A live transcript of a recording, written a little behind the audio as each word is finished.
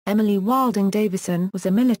Emily Wilding Davison was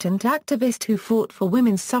a militant activist who fought for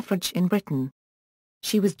women's suffrage in Britain.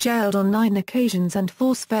 She was jailed on 9 occasions and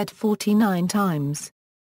force-fed 49 times.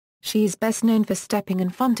 She is best known for stepping in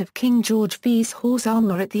front of King George V's horse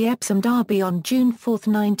Anmer at the Epsom Derby on June 4,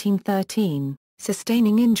 1913,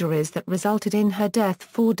 sustaining injuries that resulted in her death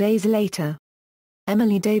 4 days later.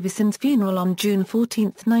 Emily Davison's funeral on June 14,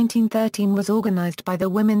 1913 was organised by the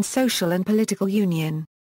Women's Social and Political Union.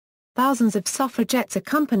 Thousands of suffragettes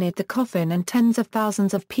accompanied the coffin and tens of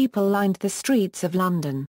thousands of people lined the streets of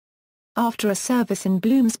London. After a service in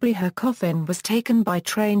Bloomsbury, her coffin was taken by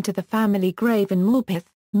train to the family grave in Morpeth,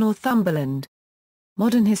 Northumberland.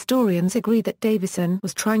 Modern historians agree that Davison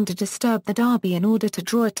was trying to disturb the Derby in order to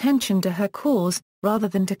draw attention to her cause, rather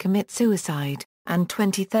than to commit suicide, and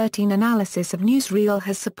 2013 analysis of newsreel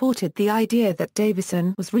has supported the idea that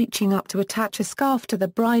Davison was reaching up to attach a scarf to the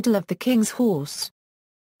bridle of the king's horse.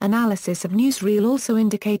 Analysis of newsreel also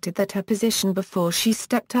indicated that her position before she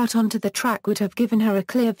stepped out onto the track would have given her a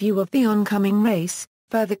clear view of the oncoming race,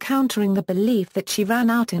 further countering the belief that she ran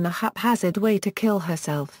out in a haphazard way to kill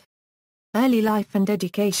herself. Early life and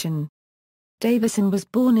education. Davison was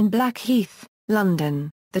born in Blackheath, London,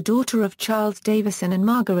 the daughter of Charles Davison and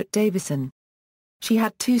Margaret Davison. She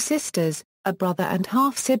had 2 sisters, a brother and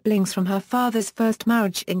half-siblings from her father's first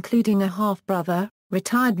marriage, including a half-brother,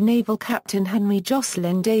 retired naval captain Henry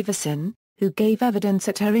Jocelyn Davison, who gave evidence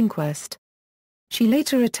at her inquest. She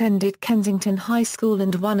later attended Kensington High School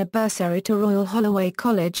and won a bursary to Royal Holloway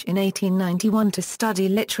College in 1891 to study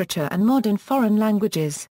literature and modern foreign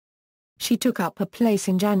languages. She took up a place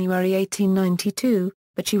in January 1892,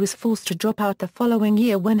 but she was forced to drop out the following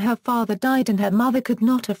year when her father died and her mother could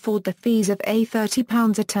not afford the fees of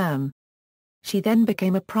 £30 a term. She then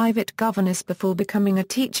became a private governess before becoming a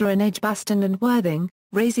teacher in Edgbaston and Worthing,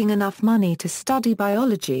 raising enough money to study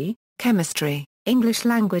biology, chemistry, English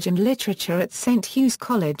language and literature at St Hugh's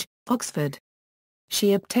College, Oxford.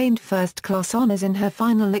 She obtained first-class honours in her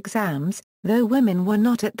final exams, though women were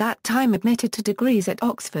not at that time admitted to degrees at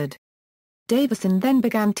Oxford. Davison then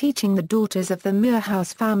began teaching the daughters of the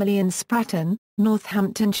Muirhouse family in Stratton,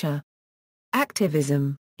 Northamptonshire.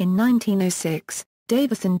 Activism. In 1906,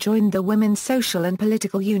 Davison joined the Women's Social and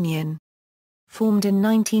Political Union. Formed in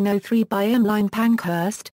 1903 by Emmeline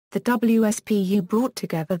Pankhurst, the WSPU brought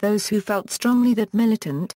together those who felt strongly that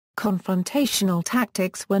militant, confrontational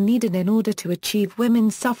tactics were needed in order to achieve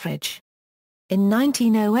women's suffrage. In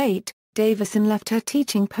 1908, Davison left her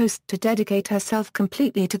teaching post to dedicate herself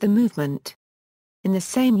completely to the movement. In the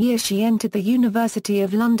same year she entered the University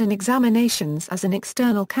of London examinations as an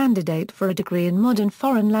external candidate for a degree in modern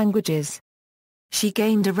foreign languages. She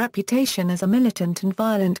gained a reputation as a militant and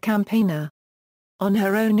violent campaigner. On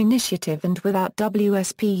her own initiative and without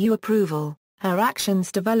WSPU approval, her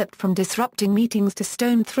actions developed from disrupting meetings to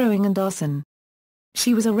stone throwing and arson.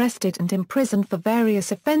 She was arrested and imprisoned for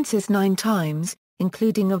various offences 9 times,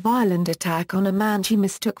 including a violent attack on a man she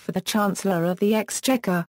mistook for the Chancellor of the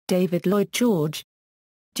Exchequer, David Lloyd George.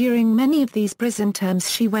 During many of these prison terms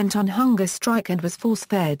she went on hunger strike and was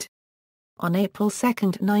force-fed. On April 2,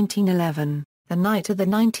 1911, the night of the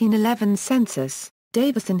 1911 census,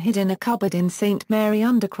 Davison hid in a cupboard in St Mary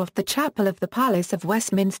Undercroft, the chapel of the Palace of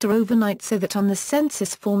Westminster, overnight so that on the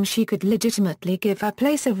census form she could legitimately give her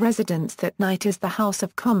place of residence that night as the House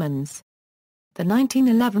of Commons. The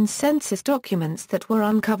 1911 census documents that were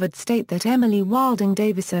uncovered state that Emily Wilding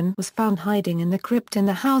Davison was found hiding in the crypt in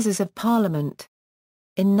the Houses of Parliament.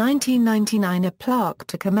 In 1999 a plaque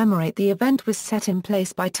to commemorate the event was set in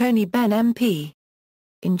place by Tony Benn MP.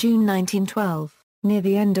 In June 1912, near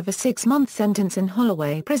the end of a 6-month sentence in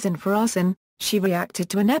Holloway Prison for arson, she reacted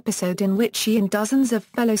to an episode in which she and dozens of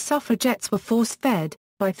fellow suffragettes were force-fed,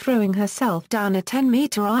 by throwing herself down a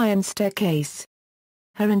 10-metre iron staircase.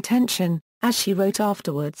 Her intention, as she wrote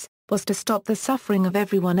afterwards, was to stop the suffering of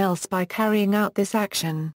everyone else by carrying out this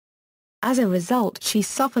action. As a result she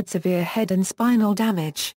suffered severe head and spinal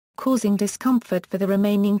damage, causing discomfort for the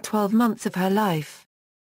remaining 12 months of her life.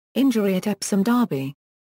 Injury at Epsom Derby.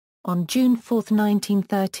 On June 4,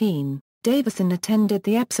 1913, Davison attended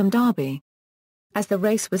the Epsom Derby. As the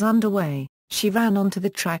race was underway, she ran onto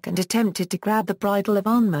the track and attempted to grab the bridle of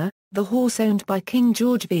Anmer, the horse owned by King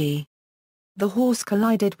George V. The horse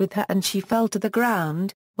collided with her and she fell to the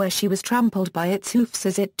ground, where she was trampled by its hoofs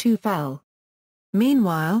as it too fell.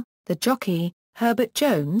 Meanwhile, the jockey, Herbert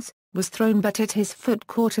Jones, was thrown but at his foot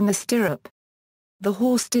caught in the stirrup. The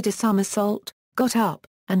horse did a somersault, got up,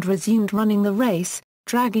 and resumed running the race,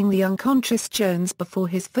 dragging the unconscious Jones before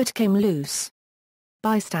his foot came loose.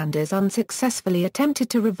 Bystanders unsuccessfully attempted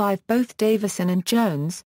to revive both Davison and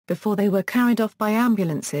Jones, before they were carried off by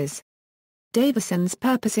ambulances. Davison's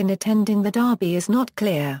purpose in attending the Derby is not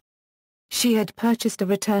clear. She had purchased a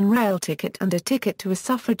return rail ticket and a ticket to a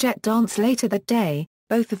suffragette dance later that day,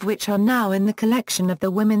 both of which are now in the collection of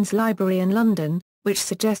the Women's Library in London, which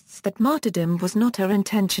suggests that martyrdom was not her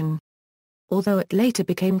intention. Although it later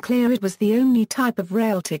became clear it was the only type of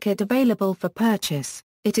rail ticket available for purchase,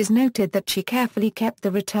 it is noted that she carefully kept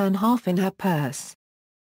the return half in her purse.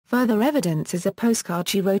 Further evidence is a postcard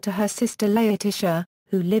she wrote to her sister Laetitia,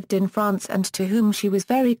 who lived in France and to whom she was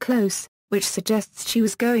very close, which suggests she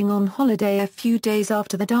was going on holiday a few days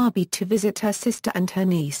after the Derby to visit her sister and her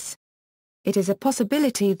niece. It is a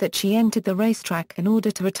possibility that she entered the racetrack in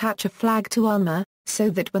order to attach a flag to Anmer, so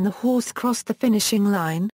that when the horse crossed the finishing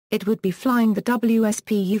line, it would be flying the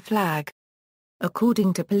WSPU flag.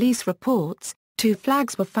 According to police reports, 2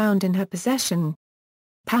 flags were found in her possession.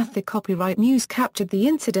 The Copyright News captured the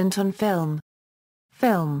incident on film.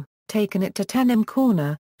 Film, taken at Tottenham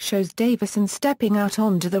Corner, shows Davison stepping out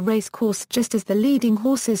onto the racecourse just as the leading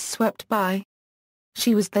horses swept by.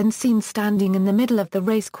 She was then seen standing in the middle of the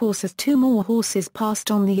racecourse as 2 more horses passed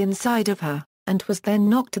on the inside of her, and was then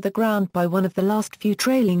knocked to the ground by one of the last few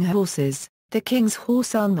trailing horses, the King's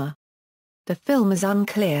Horse Anmer. The film is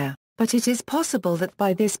unclear, but it is possible that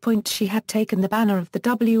by this point she had taken the banner of the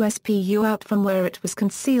WSPU out from where it was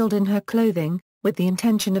concealed in her clothing, with the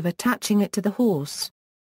intention of attaching it to the horse.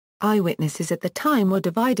 Eyewitnesses at the time were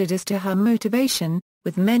divided as to her motivation,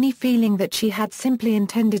 with many feeling that she had simply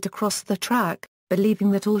intended to cross the track,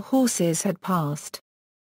 believing that all horses had passed.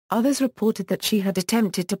 Others reported that she had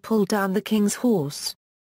attempted to pull down the King's horse.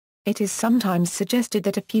 It is sometimes suggested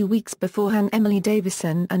that a few weeks beforehand Emily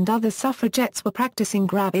Davison and other suffragettes were practicing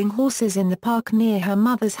grabbing horses in the park near her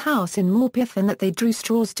mother's house in Morpeth and that they drew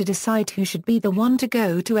straws to decide who should be the one to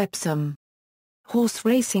go to Epsom. Horse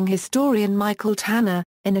racing historian Michael Tanner,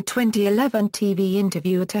 in a 2011 TV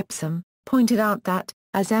interview at Epsom, pointed out that,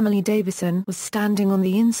 as Emily Davison was standing on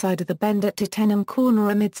the inside of the bend at Tottenham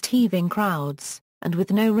Corner amidst heaving crowds, and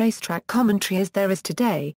with no racetrack commentary as there is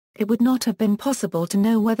today, it would not have been possible to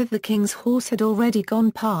know whether the King's horse had already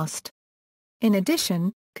gone past. In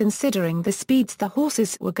addition, considering the speeds the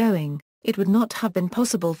horses were going, it would not have been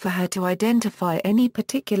possible for her to identify any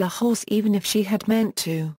particular horse even if she had meant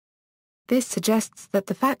to. This suggests that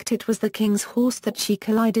the fact it was the King's horse that she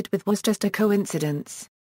collided with was just a coincidence.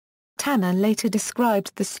 Tanner later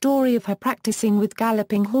described the story of her practicing with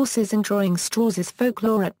galloping horses and drawing straws as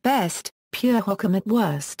folklore at best, pure hokum at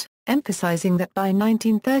worst, emphasizing that by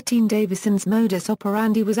 1913 Davison's modus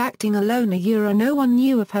operandi was acting alone. No one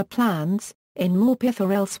knew of her plans, in Morpeth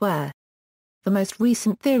or elsewhere. The most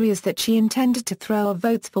recent theory is that she intended to throw a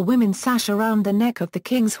votes for women sash around the neck of the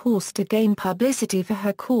King's horse to gain publicity for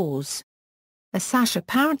her cause. A sash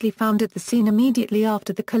apparently found at the scene immediately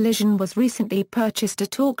after the collision was recently purchased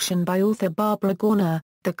at auction by author Barbara Gorner,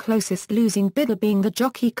 the closest losing bidder being the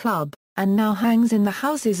Jockey Club, and now hangs in the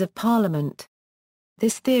Houses of Parliament.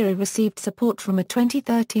 This theory received support from a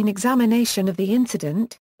 2013 examination of the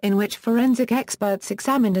incident, in which forensic experts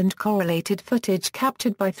examined and correlated footage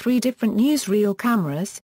captured by 3 different newsreel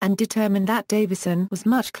cameras, and determined that Davison was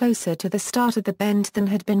much closer to the start of the bend than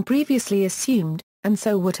had been previously assumed, and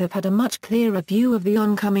so would have had a much clearer view of the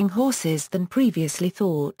oncoming horses than previously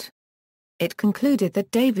thought. It concluded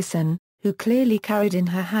that Davison, who clearly carried in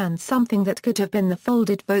her hand something that could have been the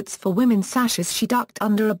folded votes for women sashes she ducked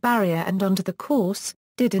under a barrier and onto the course,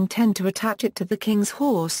 did intend to attach it to the King's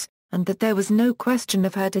horse, and that there was no question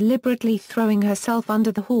of her deliberately throwing herself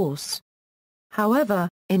under the horse. However,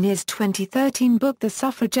 in his 2013 book The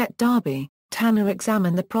Suffragette Derby, Tanner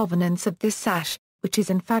examined the provenance of this sash, which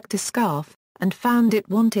is in fact a scarf, and found it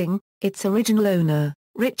wanting. Its original owner,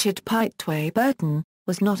 Richard Pitway Burton,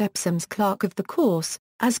 was not Epsom's clerk of the course,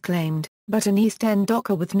 as claimed, but an East End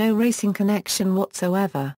docker with no racing connection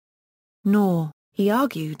whatsoever. Nor, he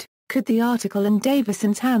argued, could the article in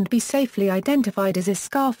Davison's hand be safely identified as a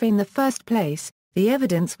scarf in the first place. The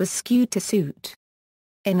evidence was skewed to suit.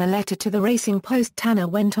 In a letter to the Racing Post, Tanner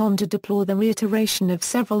went on to deplore the reiteration of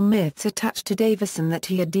several myths attached to Davison that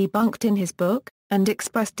he had debunked in his book, and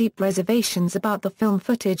expressed deep reservations about the film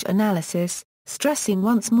footage analysis, stressing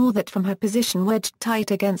once more that from her position wedged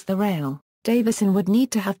tight against the rail, Davison would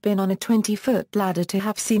need to have been on a 20-foot ladder to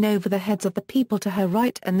have seen over the heads of the people to her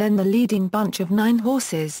right and then the leading bunch of 9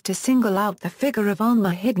 horses to single out the figure of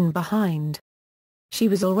Anmer hidden behind. She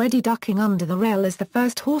was already ducking under the rail as the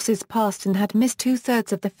first horses passed and had missed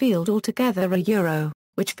 2/3 of the field altogether,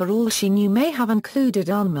 which for all she knew may have included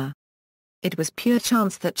Anmer. It was pure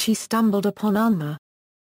chance that she stumbled upon Anmer.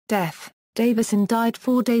 Death. Davison died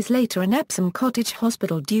 4 days later in Epsom Cottage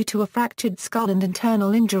Hospital due to a fractured skull and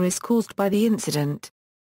internal injuries caused by the incident.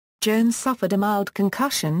 Jones suffered a mild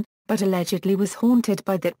concussion, but allegedly was haunted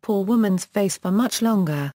by that poor woman's face for much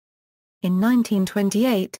longer. In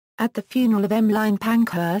 1928, at the funeral of Emmeline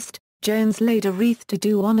Pankhurst, Jones laid a wreath to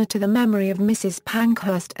do honour to the memory of Mrs.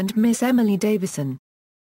 Pankhurst and Miss Emily Davison.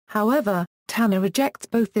 However, Tanner rejects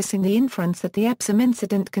both this and the inference that the Epsom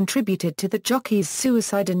incident contributed to the jockey's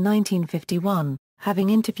suicide in 1951. Having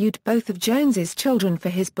interviewed both of Jones's children for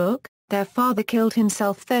his book, their father killed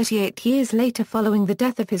himself 38 years later following the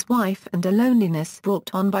death of his wife and a loneliness brought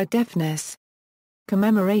on by deafness.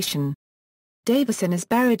 Commemoration. Davison is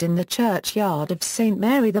buried in the churchyard of St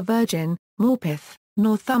Mary the Virgin, Morpeth,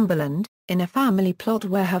 Northumberland, in a family plot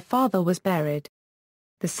where her father was buried.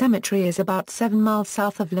 The cemetery is about 7 miles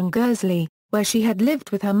south of Longersley, where she had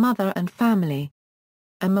lived with her mother and family.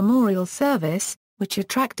 A memorial service, which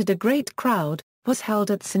attracted a great crowd, was held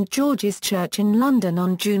at St George's Church in London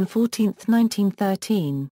on June 14,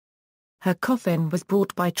 1913. Her coffin was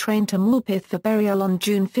brought by train to Morpeth for burial on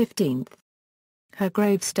June 15. Her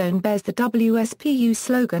gravestone bears the WSPU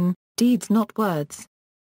slogan, "Deeds not words."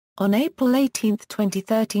 On April 18,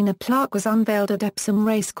 2013, a plaque was unveiled at Epsom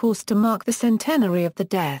Racecourse to mark the centenary of the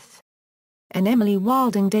death. An Emily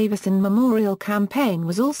Wilding Davison memorial campaign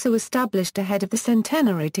was also established ahead of the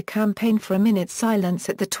centenary to campaign for a minute's silence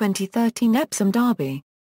at the 2013 Epsom Derby.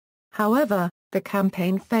 However, the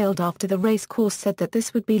campaign failed after the racecourse said that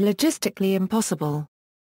this would be logistically impossible.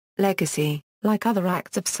 Legacy. Like other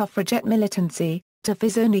acts of suffragette militancy,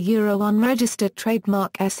 Davison unregistered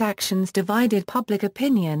trademark actions divided public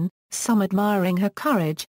opinion, some admiring her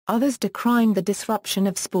courage, others decrying the disruption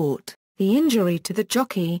of sport, the injury to the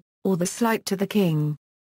jockey, or the slight to the king.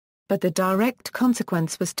 But the direct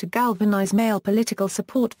consequence was to galvanize male political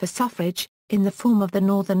support for suffrage, in the form of the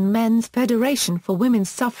Northern Men's Federation for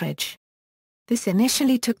Women's Suffrage. This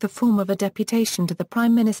initially took the form of a deputation to the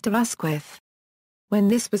Prime Minister Asquith. When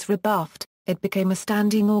this was rebuffed, it became a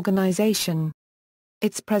standing organization.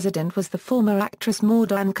 Its president was the former actress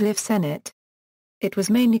Maud Ancliffe Sennett. It was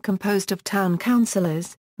mainly composed of town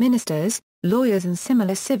councillors, ministers, lawyers and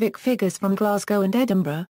similar civic figures from Glasgow and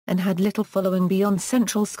Edinburgh, and had little following beyond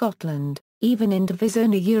central Scotland, even in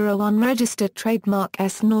Davison unregistered trademark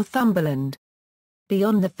Northumberland.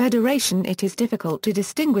 Beyond the federation, it is difficult to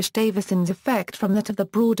distinguish Davison's effect from that of the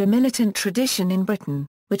broader militant tradition in Britain,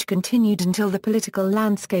 which continued until the political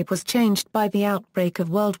landscape was changed by the outbreak of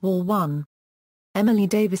World War I. Emily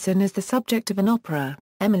Davison is the subject of an opera,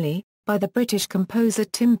 Emily, by the British composer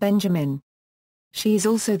Tim Benjamin. She is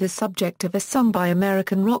also the subject of a song by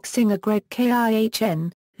American rock singer Greg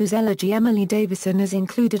Kihn, whose elegy Emily Davison is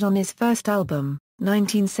included on his first album,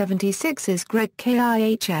 1976's Greg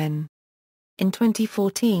Kihn. In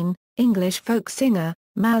 2014, English folk singer,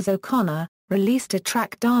 Maz O'Connor, released a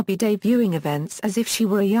track Derby Day viewing events as if she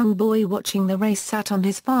were a young boy watching the race sat on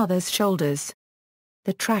his father's shoulders.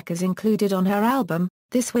 The track is included on her album,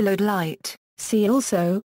 This Willowed Light. See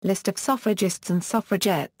also, List of suffragists and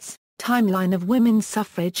suffragettes, Timeline of women's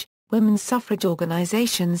suffrage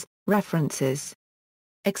organizations, references.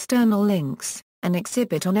 External links, an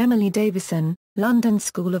exhibit on Emily Davison, London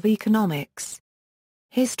School of Economics.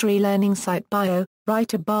 History Learning Site Bio,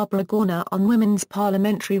 writer Barbara Gorner on Women's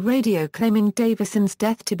Parliamentary Radio claiming Davison's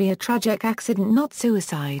death to be a tragic accident not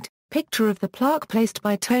suicide. Picture of the plaque placed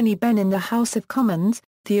by Tony Benn in the House of Commons,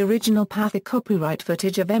 the original Pather copyright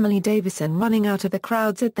footage of Emily Davison running out of the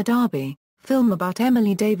crowds at the Derby, film about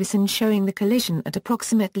Emily Davison showing the collision at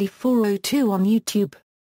approximately 4:02 on YouTube.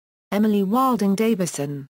 Emily Wilding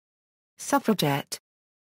Davison. Suffragette.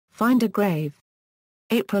 Find a grave.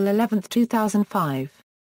 April 11, 2005.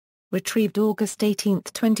 Retrieved August 18,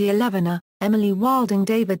 2011. Emily Wilding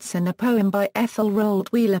Davison, a poem by Ethel Roald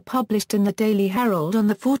Wheeler, published in the Daily Herald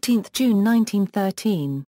on 14 June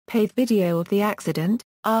 1913. Paid video of the accident.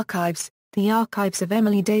 Archives. The archives of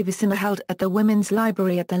Emily Davison are held at the Women's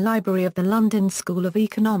Library at the Library of the London School of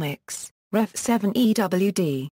Economics, Ref 7 EWD.